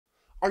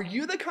Are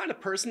you the kind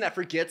of person that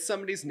forgets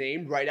somebody's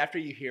name right after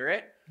you hear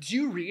it? Do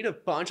you read a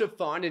bunch of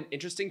fun and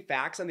interesting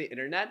facts on the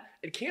internet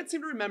and can't seem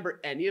to remember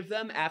any of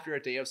them after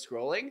a day of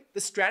scrolling? The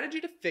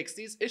strategy to fix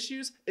these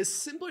issues is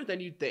simpler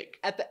than you'd think.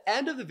 At the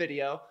end of the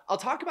video, I'll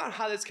talk about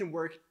how this can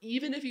work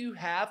even if you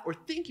have or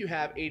think you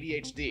have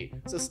ADHD,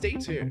 so stay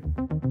tuned.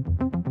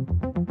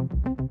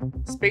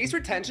 Spaced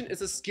retention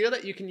is a skill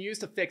that you can use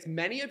to fix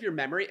many of your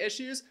memory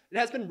issues. It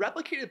has been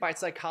replicated by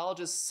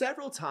psychologists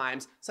several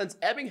times since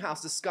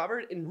Ebbinghaus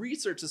discovered and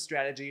researched the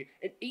strategy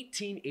in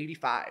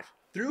 1885.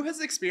 Through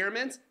his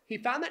experiments, he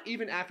found that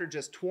even after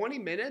just 20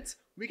 minutes,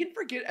 we can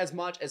forget as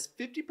much as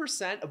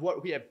 50% of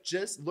what we have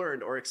just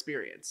learned or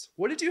experienced.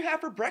 What did you have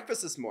for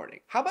breakfast this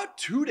morning? How about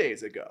 2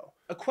 days ago?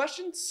 A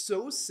question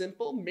so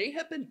simple may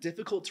have been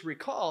difficult to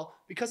recall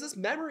because this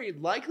memory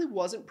likely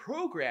wasn't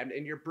programmed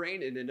in your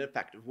brain in an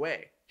effective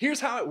way. Here's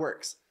how it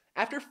works.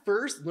 After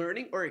first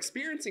learning or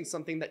experiencing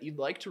something that you'd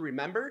like to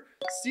remember,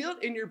 seal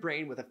it in your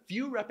brain with a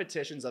few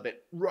repetitions of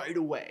it right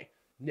away.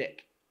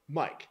 Nick,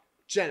 Mike,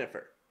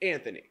 Jennifer,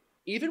 Anthony.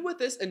 Even with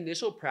this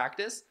initial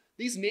practice,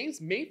 these names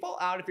may fall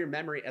out of your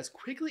memory as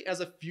quickly as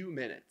a few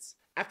minutes.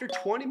 After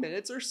 20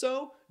 minutes or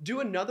so,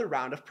 do another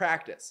round of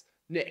practice.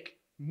 Nick,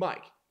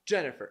 Mike,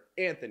 Jennifer,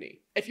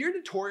 Anthony. If you're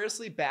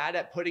notoriously bad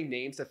at putting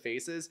names to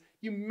faces,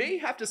 you may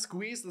have to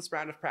squeeze this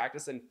round of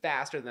practice in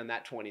faster than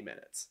that 20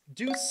 minutes.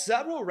 Do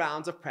several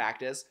rounds of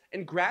practice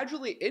and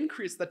gradually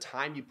increase the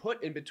time you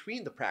put in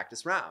between the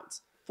practice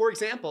rounds. For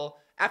example,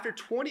 after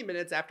 20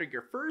 minutes after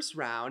your first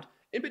round,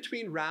 in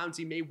between rounds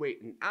you may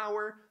wait an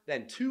hour,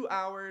 then 2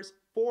 hours,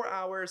 4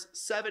 hours,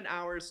 7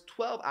 hours,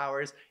 12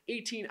 hours,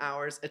 18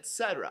 hours,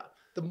 etc.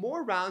 The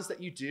more rounds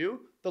that you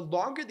do, the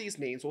longer these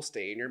names will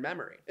stay in your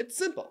memory. It's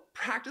simple.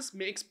 Practice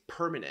makes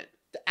permanent.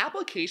 The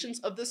applications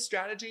of this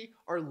strategy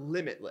are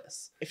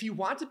limitless. If you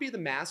want to be the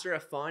master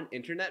of fun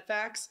internet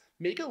facts,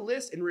 make a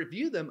list and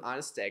review them on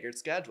a staggered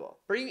schedule.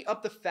 Bringing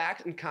up the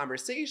fact in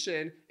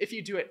conversation, if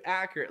you do it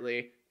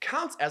accurately,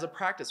 counts as a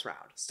practice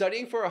round.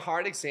 Studying for a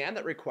hard exam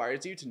that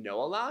requires you to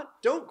know a lot?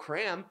 Don't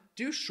cram.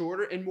 Do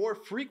shorter and more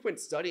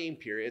frequent studying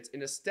periods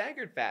in a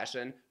staggered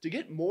fashion to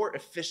get more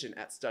efficient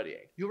at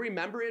studying. You'll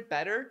remember it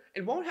better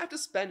and won't have to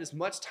spend as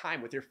much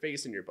time with your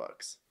face in your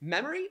books.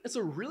 Memory is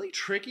a really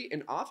tricky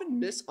and often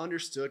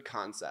misunderstood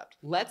concept.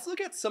 Let's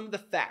look at some of the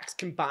facts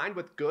combined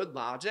with good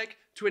logic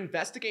to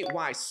investigate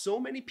why so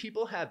many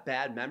people have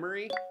bad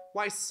memory,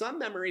 why some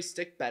memories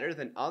stick better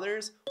than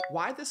others,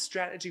 why this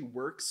strategy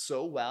works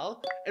so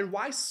well, and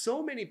why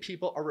so many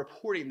people are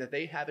reporting that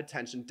they have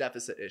attention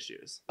deficit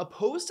issues.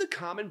 Opposed to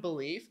common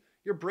belief,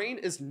 your brain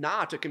is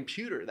not a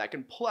computer that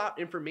can pull out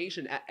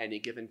information at any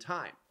given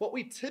time. What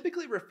we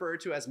typically refer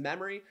to as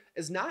memory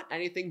is not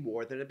anything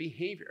more than a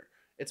behavior.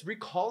 It's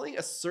recalling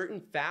a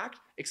certain fact,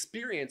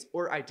 experience,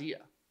 or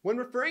idea. When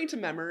referring to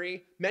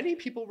memory, many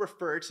people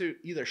refer to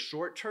either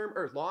short-term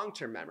or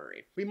long-term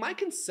memory. We might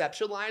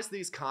conceptualize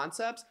these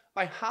concepts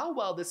by how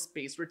well this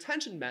spaced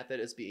retention method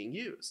is being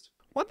used.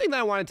 One thing that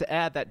I wanted to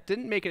add that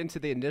didn't make it into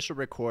the initial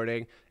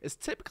recording is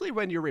typically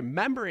when you're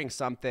remembering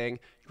something,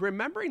 you're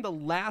remembering the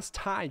last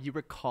time you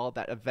recalled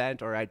that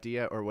event or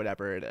idea or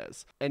whatever it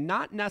is, and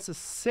not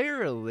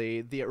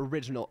necessarily the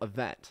original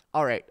event.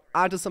 All right,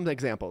 on to some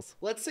examples.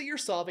 Let's say you're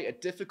solving a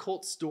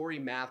difficult story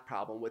math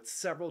problem with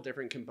several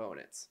different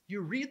components.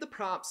 You read the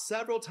prompt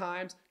several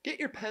times, get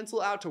your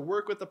pencil out to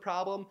work with the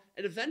problem,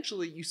 and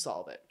eventually you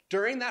solve it.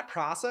 During that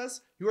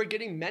process, you are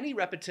getting many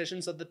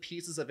repetitions of the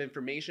pieces of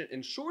information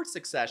in short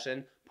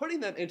succession, putting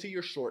them into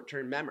your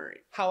short-term memory.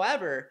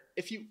 However,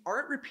 if you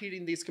aren't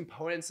repeating these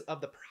components of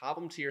the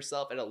problem to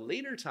yourself at a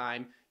later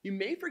time, you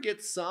may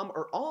forget some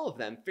or all of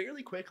them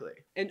fairly quickly.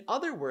 In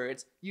other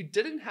words, you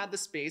didn't have the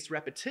spaced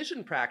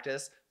repetition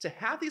practice to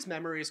have these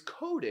memories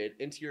coded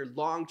into your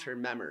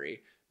long-term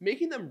memory,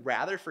 making them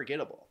rather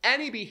forgettable.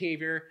 Any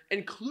behavior,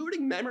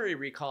 including memory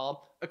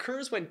recall,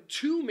 occurs when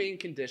two main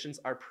conditions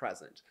are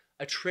present: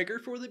 a trigger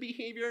for the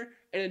behavior,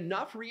 and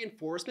enough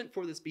reinforcement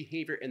for this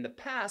behavior in the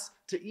past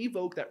to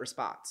evoke that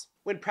response.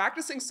 When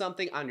practicing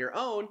something on your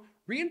own,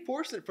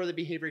 reinforcement for the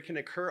behavior can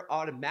occur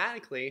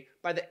automatically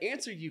by the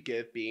answer you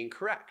give being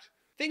correct.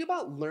 Think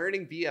about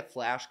learning via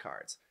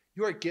flashcards.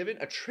 You are given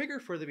a trigger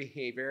for the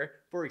behavior,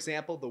 for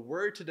example, the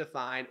word to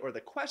define or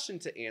the question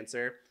to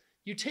answer.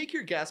 You take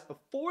your guess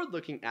before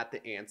looking at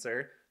the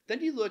answer,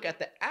 then you look at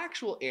the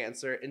actual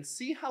answer and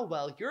see how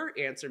well your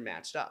answer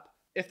matched up.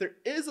 If there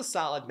is a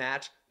solid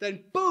match,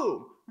 then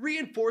boom,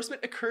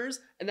 reinforcement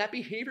occurs and that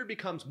behavior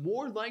becomes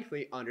more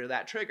likely under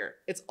that trigger.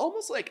 It's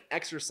almost like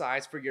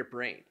exercise for your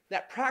brain.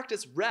 That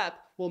practice rep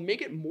will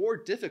make it more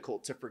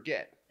difficult to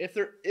forget. If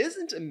there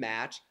isn't a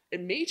match,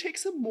 it may take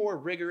some more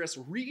rigorous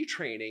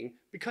retraining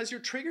because your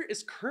trigger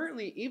is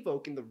currently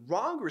evoking the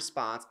wrong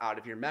response out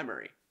of your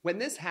memory. When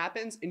this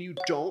happens and you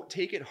don't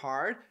take it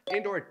hard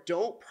and/or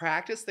don't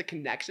practice the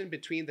connection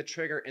between the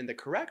trigger and the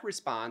correct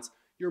response,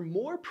 you're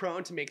more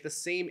prone to make the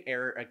same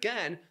error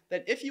again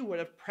than if you would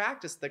have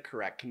practiced the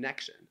correct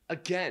connection.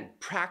 Again,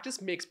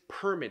 practice makes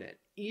permanent,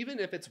 even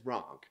if it's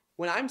wrong.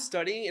 When I'm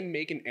studying and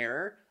make an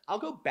error, I'll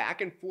go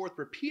back and forth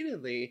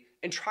repeatedly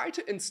and try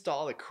to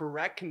install the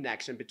correct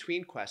connection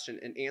between question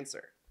and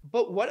answer.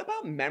 But what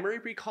about memory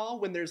recall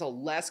when there's a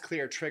less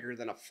clear trigger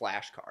than a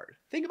flashcard?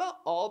 Think about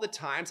all the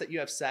times that you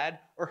have said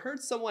or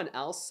heard someone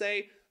else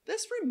say,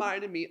 "This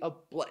reminded me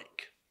of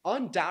blank."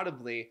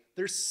 Undoubtedly,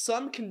 there's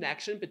some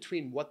connection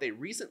between what they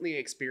recently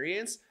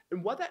experienced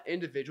and what that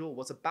individual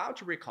was about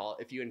to recall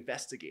if you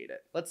investigate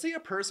it. Let's say a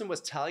person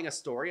was telling a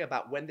story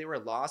about when they were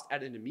lost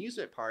at an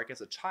amusement park as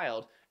a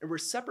child and were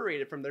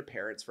separated from their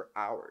parents for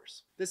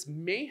hours. This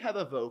may have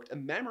evoked a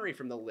memory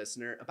from the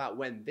listener about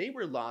when they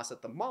were lost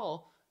at the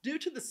mall due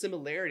to the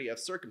similarity of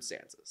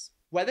circumstances.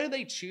 Whether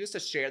they choose to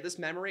share this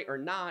memory or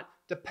not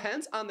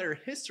depends on their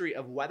history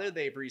of whether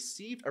they've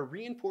received a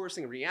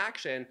reinforcing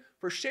reaction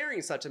for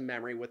sharing such a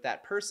memory with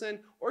that person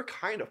or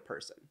kind of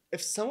person.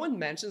 If someone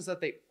mentions that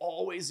they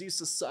always used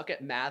to suck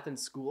at math in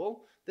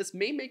school, this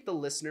may make the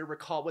listener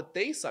recall what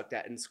they sucked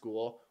at in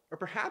school, or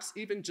perhaps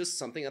even just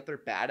something that they're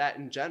bad at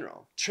in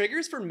general.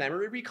 Triggers for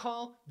memory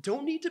recall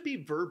don't need to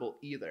be verbal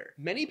either.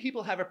 Many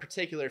people have a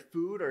particular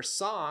food or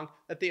song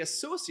that they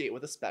associate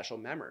with a special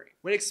memory.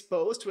 When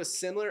exposed to a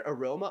similar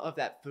aroma of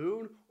that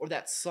food or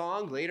that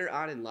song later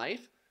on in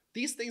life,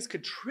 these things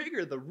could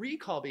trigger the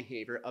recall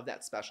behavior of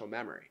that special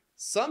memory.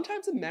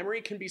 Sometimes a memory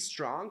can be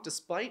strong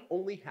despite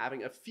only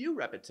having a few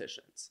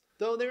repetitions.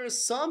 Though there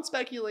is some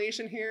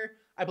speculation here,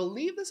 I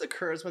believe this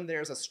occurs when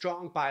there is a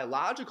strong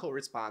biological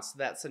response to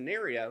that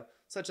scenario,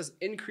 such as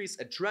increased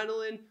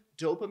adrenaline,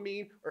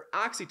 dopamine, or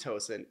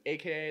oxytocin,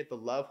 aka the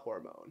love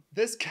hormone.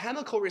 This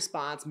chemical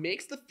response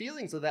makes the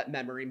feelings of that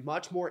memory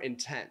much more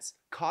intense,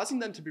 causing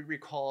them to be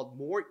recalled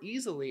more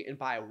easily and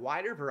by a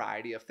wider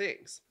variety of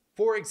things.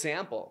 For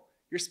example,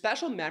 your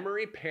special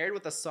memory paired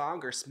with a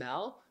song or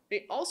smell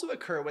may also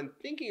occur when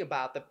thinking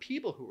about the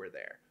people who were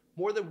there.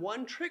 More than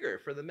one trigger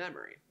for the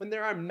memory. When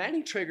there are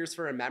many triggers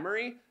for a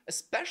memory,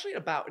 especially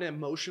about an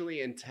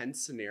emotionally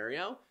intense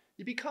scenario,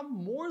 you become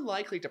more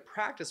likely to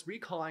practice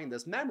recalling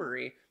this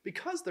memory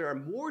because there are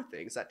more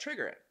things that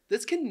trigger it.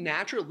 This can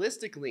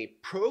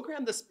naturalistically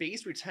program the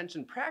space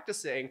retention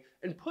practicing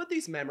and put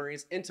these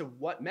memories into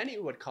what many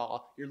would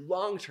call your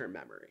long-term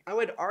memory. I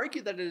would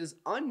argue that it is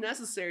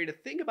unnecessary to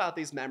think about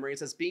these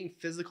memories as being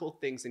physical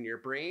things in your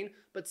brain,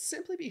 but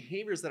simply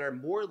behaviors that are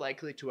more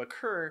likely to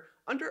occur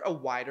under a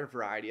wider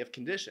variety of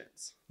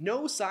conditions.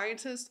 No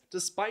scientist,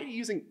 despite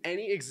using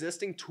any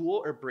existing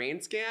tool or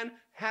brain scan,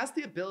 has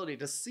the ability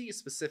to see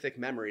specific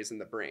memories in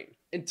the brain.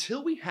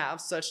 Until we have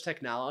such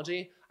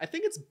technology, I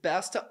think it's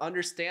best to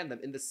understand them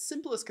in the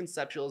simplest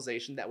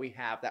conceptualization that we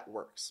have that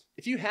works.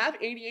 If you have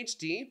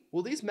ADHD,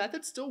 will these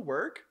methods still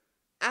work?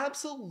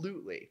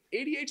 Absolutely.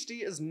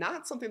 ADHD is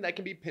not something that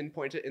can be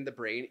pinpointed in the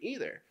brain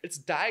either. It's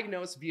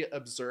diagnosed via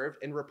observed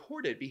and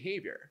reported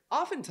behavior.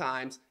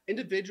 Oftentimes,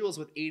 individuals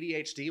with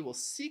ADHD will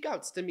seek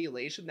out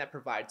stimulation that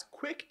provides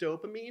quick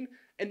dopamine,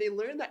 and they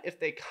learn that if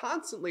they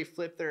constantly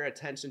flip their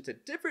attention to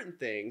different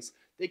things,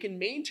 they can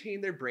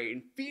maintain their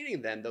brain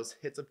feeding them those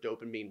hits of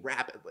dopamine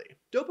rapidly.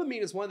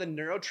 Dopamine is one of the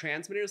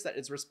neurotransmitters that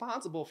is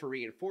responsible for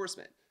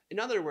reinforcement. In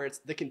other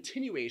words, the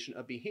continuation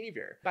of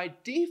behavior. By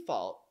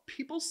default,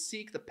 people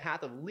seek the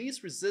path of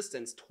least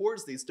resistance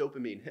towards these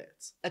dopamine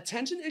hits.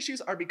 Attention issues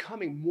are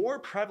becoming more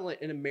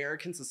prevalent in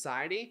American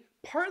society,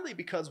 partly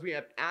because we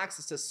have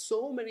access to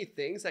so many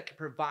things that can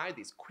provide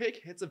these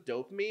quick hits of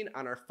dopamine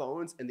on our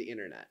phones and the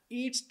internet.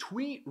 Each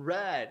tweet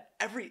read,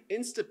 every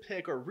Insta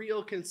pic or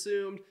reel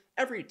consumed,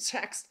 every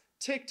text,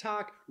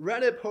 TikTok,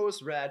 Reddit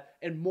post read,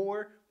 and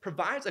more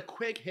provides a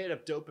quick hit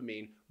of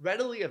dopamine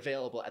readily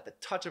available at the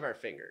touch of our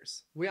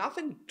fingers. We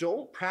often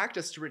don't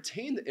practice to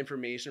retain the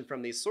information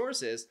from these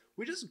sources,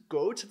 we just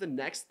go to the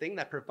next thing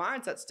that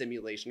provides that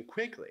stimulation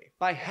quickly.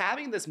 By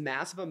having this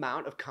massive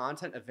amount of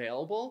content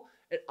available,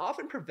 it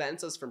often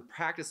prevents us from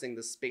practicing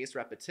the spaced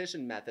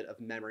repetition method of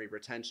memory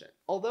retention.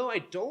 Although I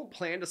don't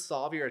plan to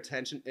solve your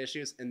attention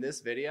issues in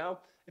this video,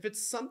 if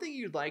it's something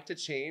you'd like to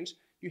change,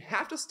 you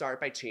have to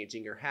start by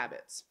changing your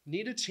habits. You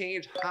need to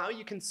change how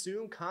you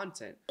consume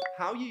content,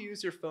 how you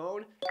use your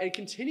phone, and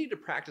continue to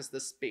practice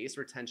this space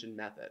retention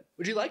method.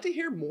 Would you like to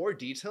hear more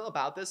detail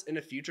about this in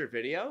a future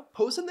video?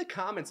 Post in the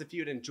comments if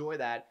you'd enjoy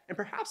that, and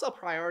perhaps I'll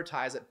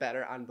prioritize it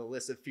better on the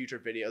list of future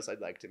videos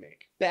I'd like to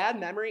make. Bad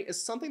memory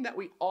is something that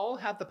we all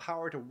have the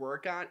power to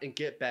work on and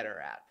get better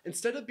at.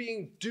 Instead of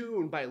being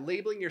doomed by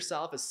labeling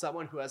yourself as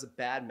someone who has a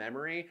bad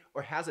memory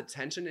or has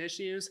attention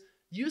issues,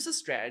 use a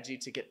strategy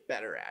to get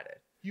better at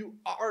it. You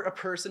are a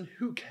person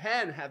who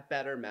can have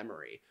better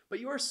memory, but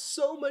you are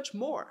so much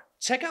more.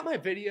 Check out my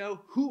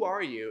video, Who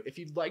Are You?, if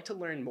you'd like to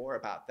learn more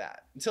about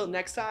that. Until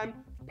next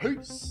time,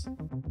 peace.